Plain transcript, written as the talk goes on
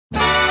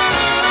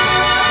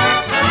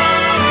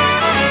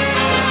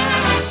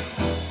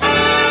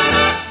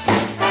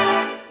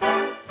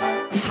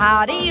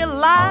How do you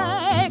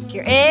like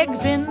your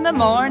eggs in the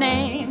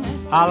morning?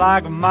 I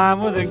like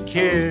mine with a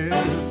kiss.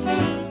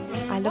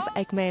 I love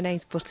egg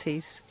mayonnaise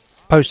butties.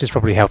 Poached is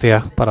probably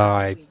healthier, but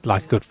I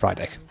like a good fried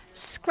egg.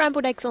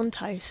 Scrambled eggs on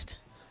toast.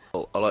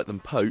 Well, I like them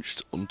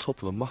poached on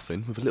top of a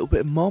muffin with a little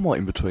bit of Marmite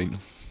in between.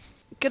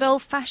 Good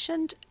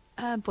old-fashioned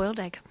boiled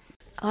egg.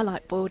 I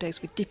like boiled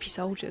eggs with dippy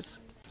soldiers.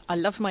 I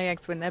love my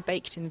eggs when they're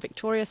baked in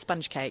Victoria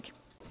sponge cake.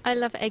 I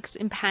love eggs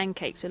in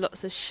pancakes with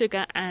lots of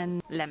sugar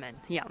and lemon.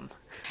 Yum.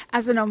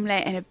 As an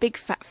omelette in a big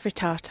fat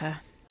frittata.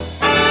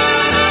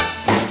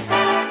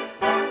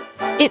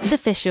 It's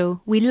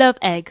official. We love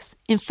eggs.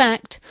 In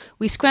fact,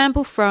 we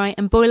scramble, fry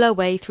and boil our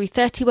way through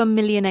 31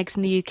 million eggs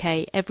in the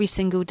UK every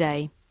single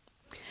day.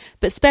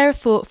 But spare a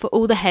thought for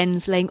all the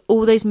hens laying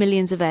all those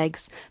millions of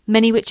eggs,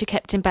 many which are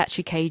kept in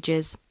battery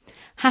cages.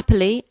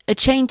 Happily, a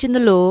change in the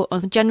law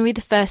on January the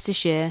 1st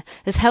this year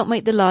has helped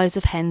make the lives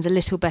of hens a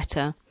little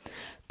better.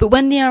 But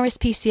when the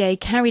RSPCA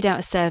carried out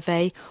a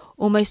survey,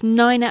 almost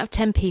 9 out of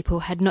 10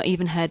 people had not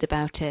even heard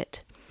about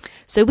it.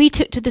 So we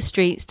took to the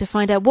streets to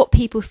find out what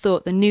people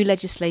thought the new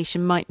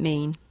legislation might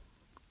mean.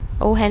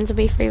 All hens will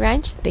be free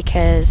range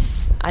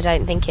because I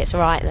don't think it's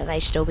right that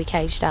they should all be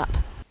caged up.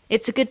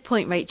 It's a good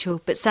point,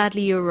 Rachel, but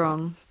sadly you're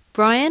wrong.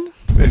 Brian?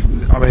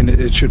 I mean,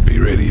 it should be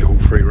really all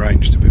free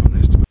range, to be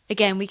honest.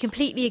 Again, we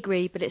completely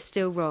agree, but it's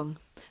still wrong.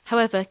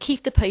 However,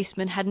 Keith the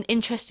postman had an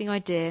interesting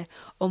idea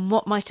on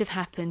what might have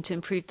happened to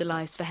improve the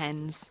lives for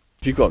hens.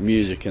 If you've got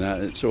music in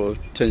that, it sort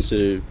of tends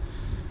to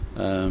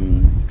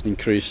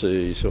increase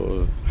the sort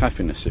of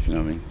happiness, if you know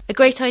what I mean. A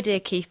great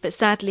idea, Keith, but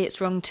sadly it's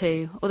wrong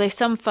too, although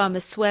some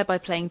farmers swear by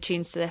playing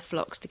tunes to their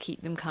flocks to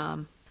keep them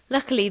calm.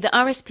 Luckily, the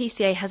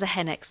RSPCA has a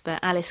hen expert,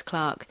 Alice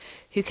Clark,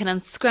 who can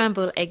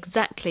unscramble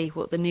exactly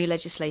what the new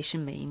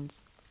legislation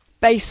means.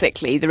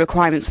 Basically, the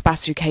requirements for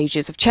battery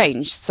cages have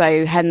changed,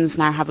 so hens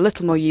now have a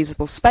little more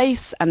usable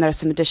space and there are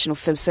some additional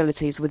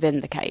facilities within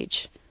the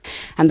cage.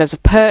 And there's a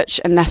perch,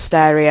 a nest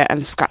area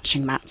and a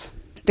scratching mat.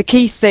 The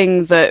key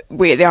thing that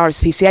we at the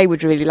RSPCA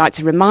would really like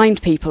to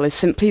remind people is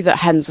simply that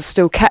hens are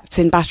still kept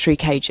in battery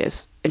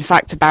cages, in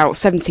fact about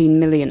 17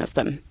 million of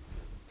them.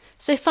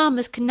 So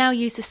farmers can now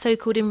use the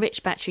so-called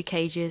enriched battery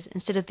cages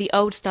instead of the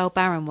old-style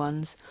barren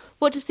ones.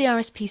 What does the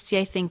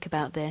RSPCA think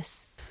about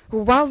this?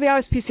 Well, while the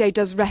RSPCA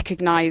does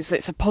recognise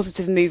it's a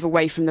positive move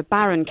away from the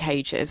barren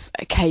cages,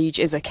 a cage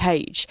is a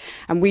cage,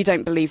 and we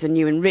don't believe the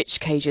new enriched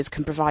cages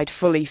can provide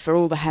fully for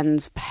all the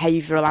hens'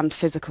 behavioural and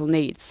physical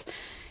needs.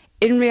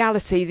 In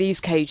reality, these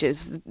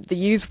cages, the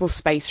usable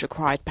space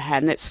required per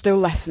hen, it's still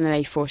less than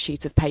an A4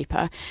 sheet of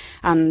paper,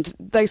 and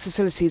those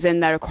facilities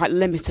in there are quite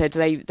limited.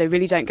 They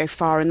really don't go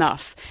far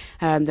enough.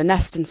 The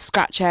nest and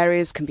scratch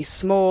areas can be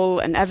small,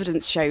 and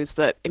evidence shows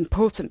that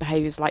important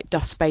behaviours like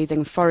dust bathing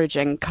and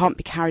foraging can't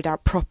be carried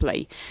out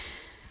properly.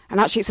 And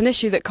actually it's an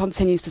issue that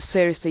continues to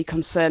seriously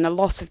concern a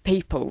lot of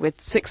people, with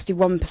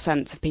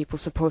 61% of people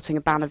supporting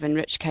a ban of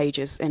enriched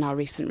cages in our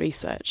recent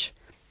research.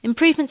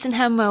 Improvements in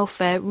hen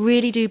welfare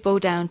really do boil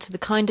down to the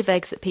kind of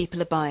eggs that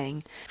people are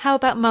buying. How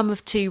about mum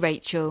of two,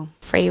 Rachel?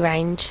 Free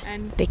range,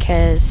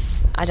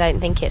 because I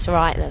don't think it's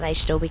right that they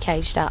should all be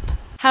caged up.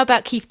 How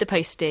about Keith the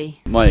postie?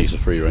 My eggs are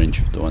free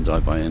range, the ones I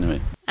buy anyway.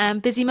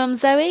 And busy mum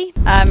Zoe?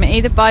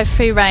 Either buy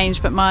free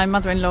range, but my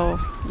mother-in-law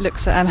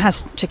looks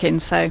has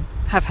chickens, so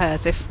have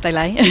hers if they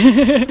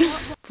lay.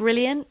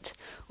 Brilliant.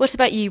 What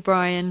about you,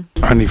 Brian?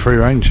 Only free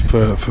range for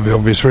the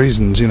obvious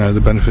reasons, you know, the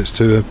benefits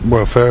to the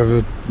welfare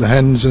of the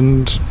hens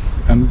and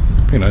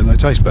you know, they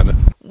taste better.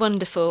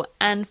 Wonderful.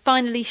 And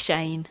finally,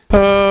 Shane.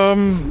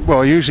 Well,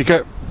 I usually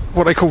get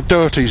what they call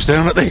dirties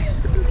down at the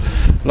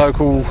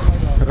local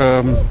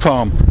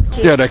farm.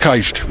 Yeah, they're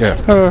caged, yeah,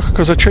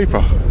 because they're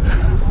cheaper.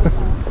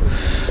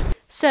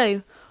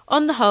 So,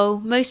 on the whole,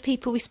 most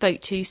people we spoke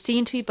to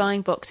seem to be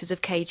buying boxes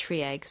of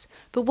cage-free eggs.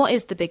 But what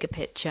is the bigger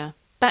picture?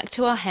 Back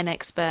to our hen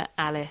expert,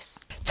 Alice.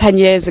 10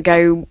 years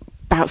ago,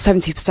 about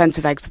 70%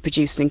 of eggs were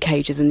produced in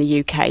cages in the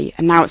UK,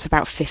 and now it's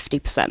about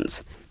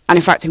 50%. And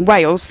in fact, in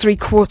Wales,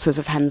 3/4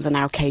 of hens are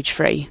now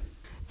cage-free.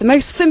 The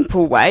most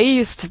simple way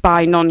is to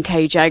buy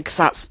non-cage eggs,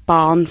 that's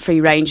barn, free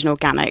range and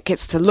organic.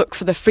 It's to look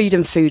for the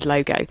Freedom Food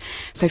logo.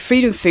 So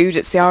Freedom Food,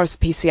 it's the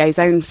RSPCA's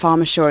own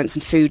farm assurance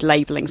and food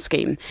labelling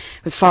scheme,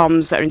 with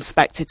farms that are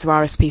inspected to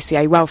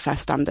RSPCA welfare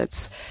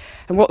standards.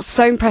 And what's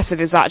so impressive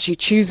is that actually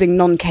choosing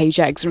non-cage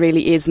eggs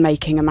really is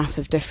making a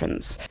massive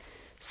difference.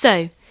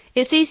 So,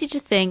 it's easy to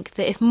think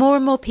that if more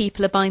and more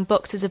people are buying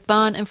boxes of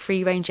barn and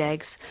free-range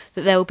eggs,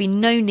 that there will be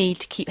no need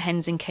to keep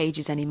hens in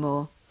cages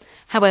anymore.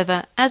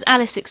 However, as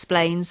Alice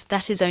explains,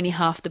 that is only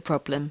half the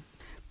problem.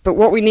 But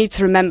what we need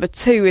to remember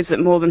too is that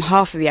more than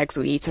half of the eggs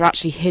we eat are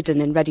actually hidden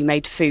in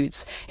ready-made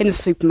foods in the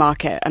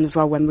supermarket and as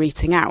well when we're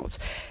eating out.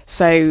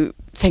 So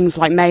things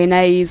like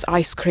mayonnaise,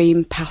 ice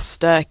cream,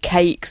 pasta,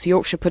 cakes,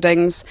 Yorkshire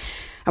puddings.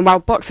 And while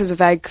boxes of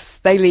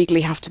eggs, they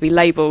legally have to be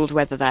labelled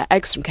whether they're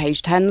eggs from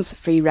caged hens,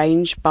 free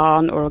range,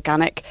 barn or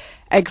organic.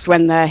 Eggs,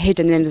 when they're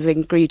hidden in as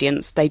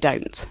ingredients, they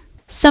don't.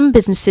 Some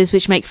businesses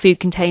which make food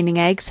containing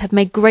eggs have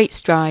made great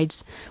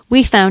strides.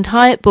 We found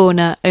Hyatt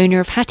Borner, owner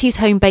of Hattie's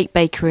Home Baked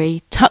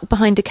Bakery, tucked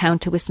behind a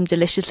counter with some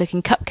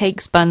delicious-looking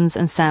cupcakes, buns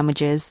and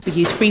sandwiches. We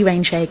use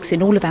free-range eggs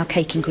in all of our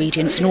cake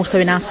ingredients and also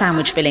in our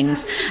sandwich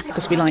fillings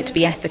because we like to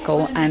be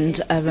ethical and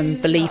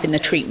believe in the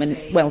treatment,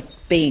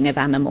 well-being of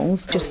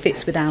animals. It just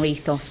fits with our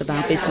ethos of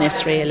our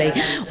business, really.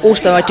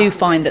 Also, I do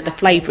find that the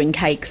flavouring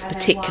cakes,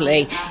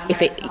 particularly,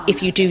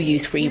 if you do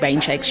use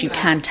free-range eggs, you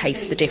can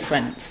taste the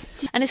difference.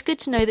 And it's good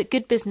to know that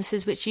good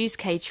businesses which use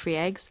cage-free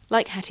eggs,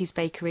 like Hattie's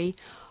Bakery,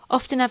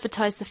 often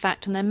advertise the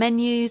fact on their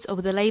menus or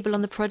with a label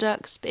on the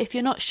products, but if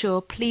you're not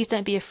sure, please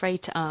don't be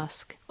afraid to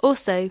ask.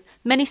 Also,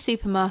 many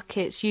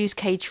supermarkets use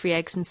cage-free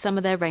eggs in some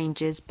of their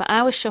ranges, but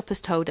our shoppers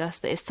told us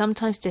that it's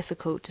sometimes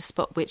difficult to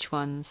spot which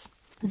ones.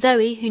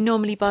 Zoe, who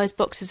normally buys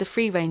boxes of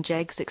free-range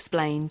eggs,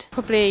 explained.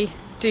 Probably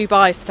do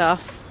buy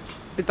stuff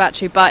with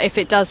battery, but if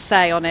it does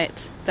say on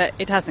it that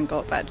it hasn't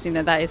got battery,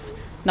 that is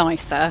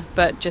nicer,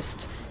 but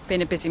just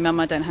being a busy mum,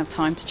 I don't have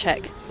time to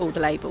check all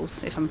the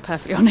labels, if I'm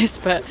perfectly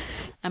honest, but...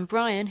 And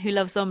Brian, who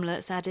loves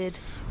omelettes, added,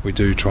 We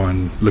do try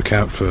and look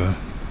out for,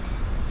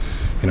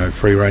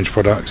 free-range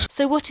products.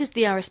 So what is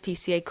the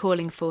RSPCA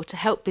calling for to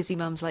help busy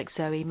mums like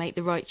Zoe make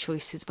the right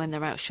choices when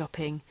they're out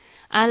shopping?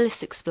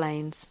 Alice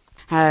explains.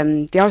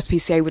 The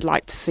RSPCA would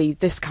like to see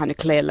this kind of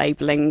clear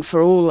labelling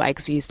for all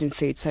eggs used in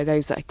food, so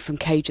those that are from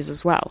cages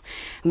as well.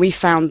 And we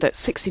found that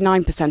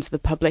 69% of the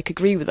public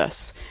agree with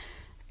us.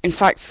 In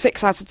fact,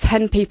 6 out of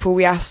 10 people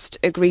we asked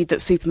agreed that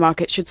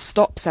supermarkets should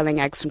stop selling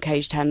eggs from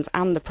caged hens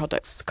and the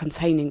products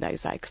containing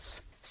those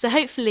eggs. So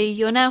hopefully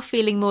you're now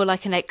feeling more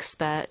like an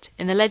expert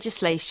in the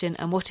legislation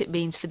and what it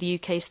means for the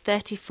UK's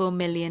 34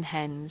 million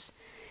hens.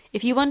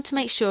 If you want to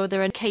make sure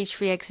there are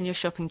cage-free eggs in your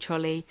shopping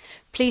trolley,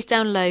 please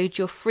download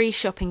your free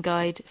shopping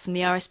guide from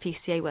the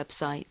RSPCA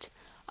website,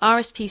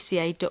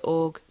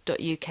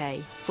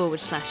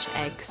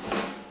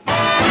 rspca.org.uk/eggs.